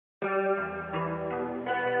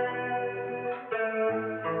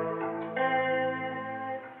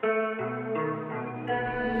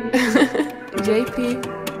JP.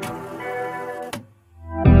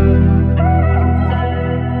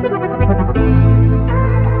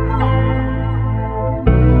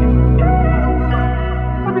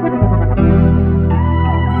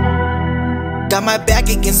 Got my back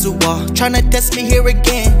against the wall, tryna test me here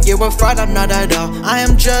again. You're a fraud, I'm not at all. I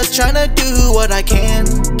am just tryna do what I can.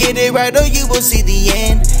 Get it right or you will see the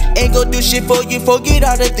end. Ain't gon' do shit for you, forget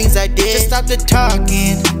all the things I did. Just stop the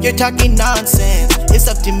talking, you're talking nonsense. It's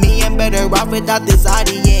up to me, I'm better off without this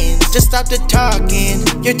audience. Just stop the talking,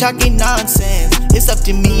 you're talking nonsense. It's up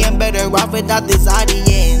to me, I'm better off without this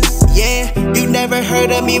audience. Yeah, you never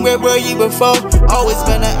heard of me, where were you before? Always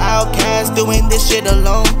been an outcast, doing this shit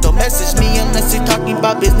alone. Don't message me unless you're talking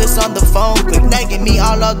about business on the phone. Quit nagging me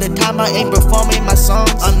all of the time, I ain't performing my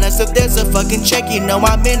songs. Unless if there's a fucking check, you know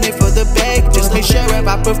I'm in it for the bag. Just make sure if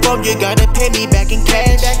I perform, you gotta pay me back in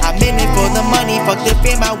cash. I'm in it for the money, fuck the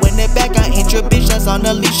fame, I win it back. I ain't your bitch that's on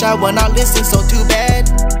the leash, I will not listen, so too bad.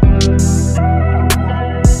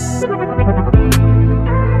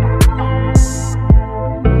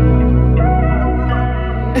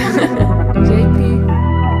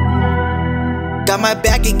 Got my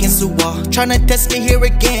back against the wall, tryna test me here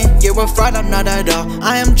again. You're a fraud, I'm not at all.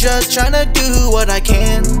 I am just tryna do what I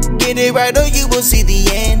can. Get it right or you will see the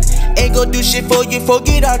end. Ain't gon' do shit for you,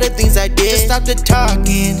 forget all the things I did. Just stop the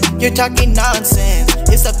talking, you're talking nonsense.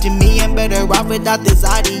 It's up to me, I'm better off without this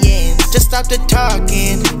audience. Just stop the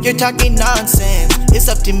talking, you're talking nonsense. It's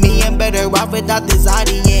up to me, I'm better off without this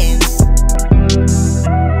audience.